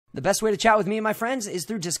The best way to chat with me and my friends is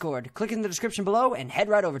through Discord. Click in the description below and head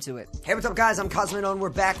right over to it. Hey, what's up, guys? I'm Cosmitto, and we're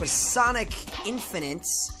back with Sonic Infinite.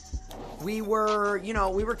 We were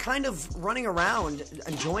kind of running around,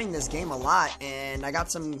 enjoying this game a lot, and I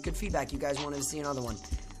got some good feedback. You guys wanted to see another one.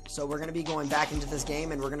 So we're going to be going back into this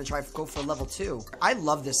game, and we're going to try to go for level 2. I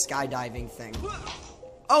love this skydiving thing.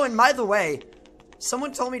 Oh, and by the way,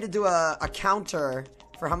 someone told me to do a counter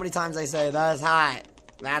for how many times I say, "That's hot,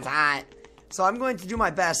 that's hot." So I'm going to do my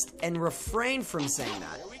best and refrain from saying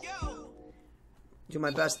that. Here we go. Do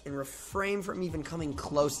my best and refrain from even coming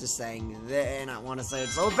close to saying that. And I want to say it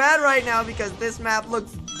so bad right now because this map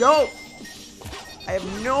looks dope. I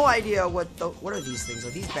have no idea what are these things? Are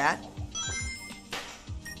these bad?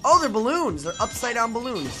 Oh, they're balloons. They're upside down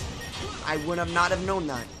balloons. I would have not have known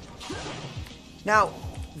that. Now,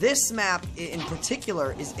 this map in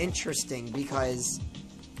particular is interesting because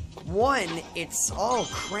one, it's all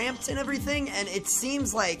cramped and everything, and it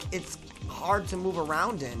seems like it's hard to move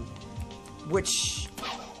around in, which,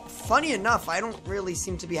 funny enough, I don't really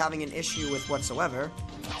seem to be having an issue with whatsoever,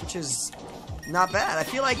 which is not bad. I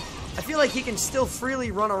feel like he can still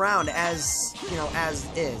freely run around as, you know, as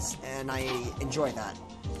is, and I enjoy that.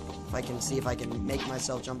 If I can see if I can make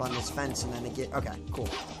myself jump on this fence and then get, okay, cool.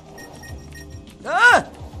 Ah!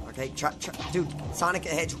 Okay, dude, Sonic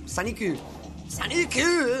ahead, Sonic. Sonic!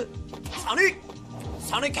 Alright,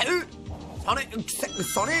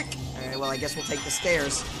 well, I guess we'll take the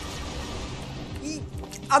stairs.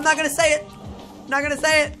 I'm not gonna say it! Not gonna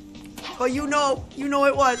say it! But you know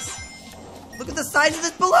it was. Look at the size of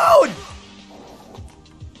this balloon!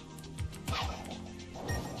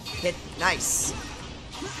 Hit, nice.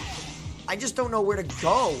 I just don't know where to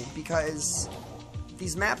go because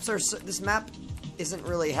these maps are, this map isn't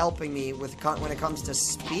really helping me with when it comes to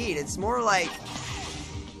speed. It's more like,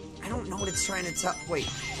 I don't know what it's trying to tell. Wait,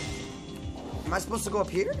 am I supposed to go up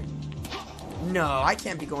here? No, I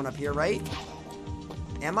can't be going up here, right?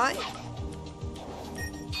 Am I?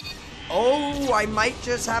 Oh, I might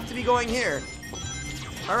just have to be going here.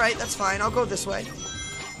 Alright, that's fine. I'll go this way.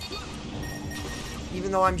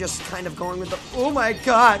 Even though I'm just kind of going with the, oh my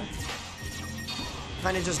god,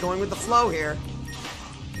 kind of just going with the flow here.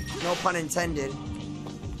 No pun intended.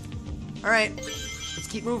 Alright, let's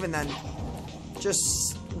keep moving then.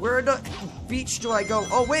 Just, where the beach do I go?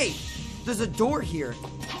 Oh wait, there's a door here.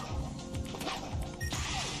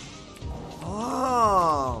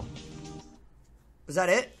 Oh. Was that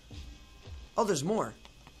it? Oh, there's more.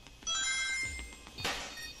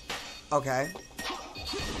 Okay.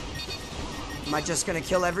 Am I just gonna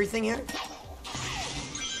kill everything here?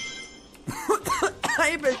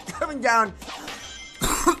 I've been coming down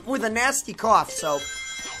with a nasty cough, so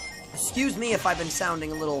excuse me if I've been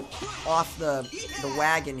sounding a little off the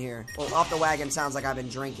wagon here. Well, off the wagon sounds like I've been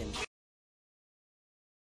drinking.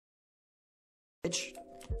 I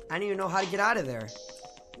didn't even know how to get out of there.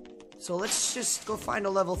 So let's just go find a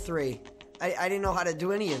level 3. I didn't know how to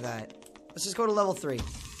do any of that. Let's just go to level 3.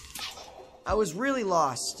 I was really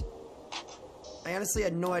lost. I honestly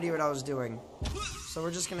had no idea what I was doing. So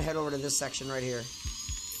we're just gonna head over to this section right here.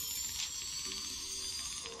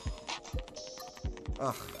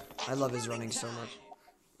 Ugh, I love his running so much.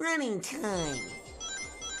 Running time.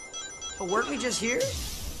 Oh, weren't we just here?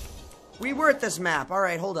 We were at this map.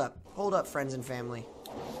 Alright, hold up. Hold up, friends and family.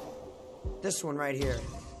 This one right here.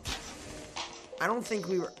 I don't think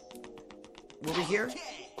we were... Were we here?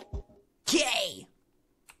 Yay!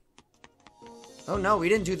 Oh no, we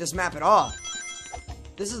didn't do this map at all.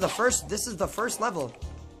 This is the first level.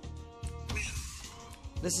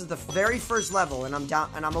 This is the very first level, and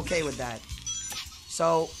I'm okay with that.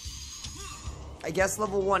 So, I guess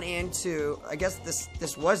level 1 and 2, I guess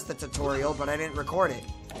this was the tutorial, but I didn't record it.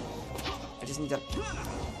 I just need to...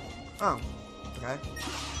 Oh, okay.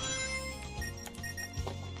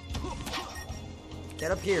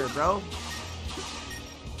 Get up here, bro.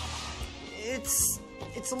 It's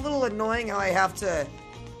a little annoying how I have to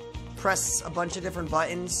press a bunch of different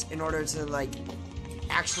buttons in order to, like,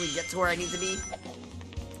 actually get to where I need to be.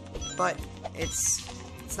 But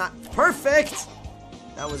it's not perfect!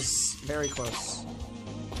 That was very close.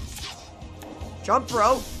 Jump,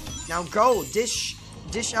 bro! Now go! Dish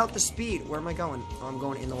out the speed. Where am I going? Oh, I'm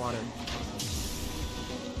going in the water.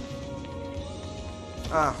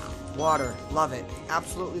 Ugh, water. Love it.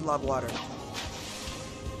 Absolutely love water.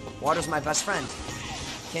 Water's my best friend.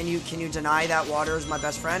 Can you deny that water is my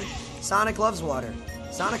best friend? Sonic loves water.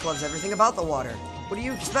 Sonic loves everything about the water. What do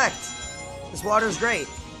you expect? This water's great.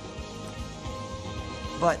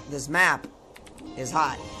 But this map is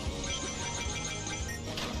hot.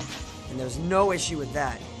 And there's no issue with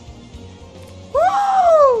that.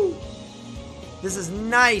 Woo! This is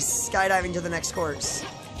nice. Skydiving to the next course.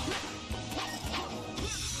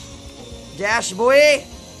 Dash, boy.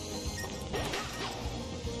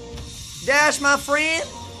 Dash, my friend.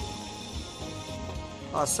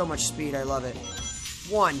 Oh, so much speed. I love it.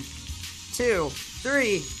 1, 2,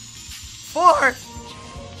 3, 4.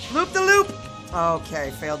 Loop the loop.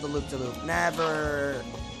 Okay, failed the loop the loop. Never.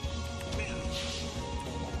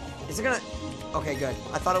 Is it gonna? Okay, good.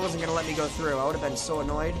 I thought it wasn't gonna let me go through. I would have been so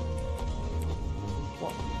annoyed.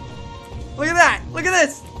 Whoa. Look at that! Look at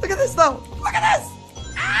this! Look at this though! Look at this!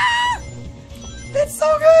 Ah! It's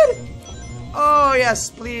so good! Oh yes,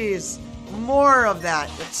 please. More of that.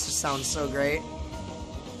 That just sounds so great.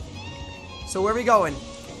 So where are we going?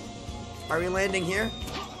 Are we landing here?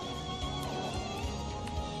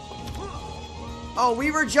 Oh,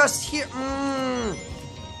 we were just here.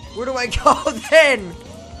 Where do I go then?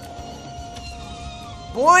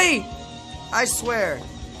 Boy! I swear.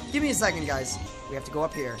 Give me a second, guys. We have to go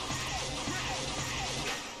up here.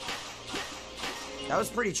 That was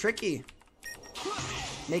pretty tricky.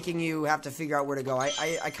 Making you have to figure out where to go.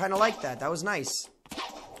 I kind of like that. That was nice.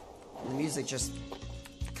 And the music just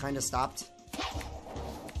kind of stopped.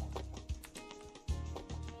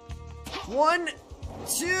 1,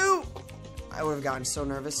 2. I would have gotten so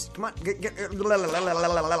nervous. Come on.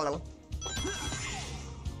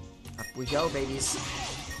 Up we go, babies.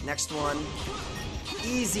 Next one.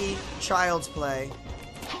 Easy. Child's play.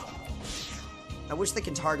 I wish they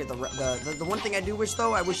can target the one thing I do wish,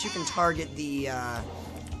 though, I wish you can target the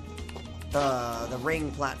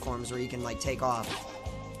ring platforms where you can, like, take off.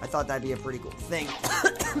 I thought that'd be a pretty cool thing.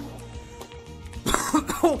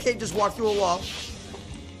 Okay, just walk through a wall.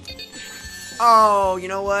 Oh, you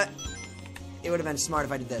know what? It would have been smart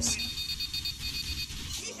if I did this.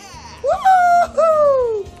 Yeah.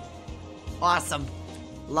 Woohoo! Awesome.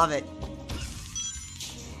 Love it.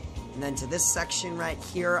 And then to this section right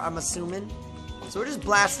here, I'm assuming. So we're just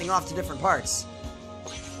blasting off to different parts.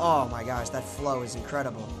 Oh my gosh, that flow is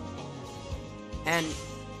incredible. And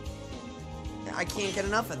I can't get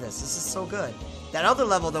enough of this. This is so good. That other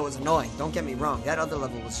level, though, was annoying. Don't get me wrong. That other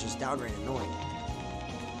level was just downright annoying.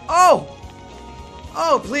 Oh!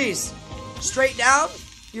 Oh, please. Straight down?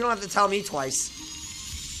 You don't have to tell me twice.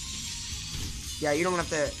 Yeah, you don't have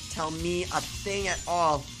to tell me a thing at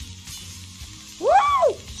all.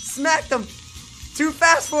 Woo! Smacked them. Too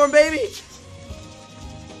fast for him, baby.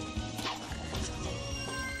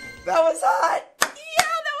 That was hot. Yeah,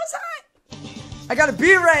 that was hot. I got a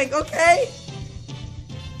B rank, okay?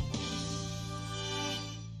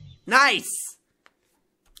 Nice.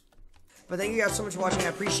 But thank you guys so much for watching. I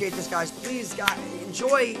appreciate this, guys. Please, guys,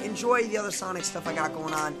 enjoy the other Sonic stuff I got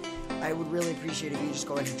going on. I would really appreciate it if you just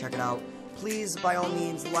go ahead and check it out. Please, by all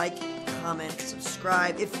means, like, comment,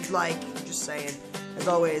 subscribe if you'd like. Just saying. As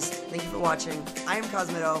always, thank you for watching. I am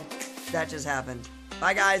Cosmitto. That just happened.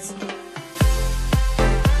 Bye, guys.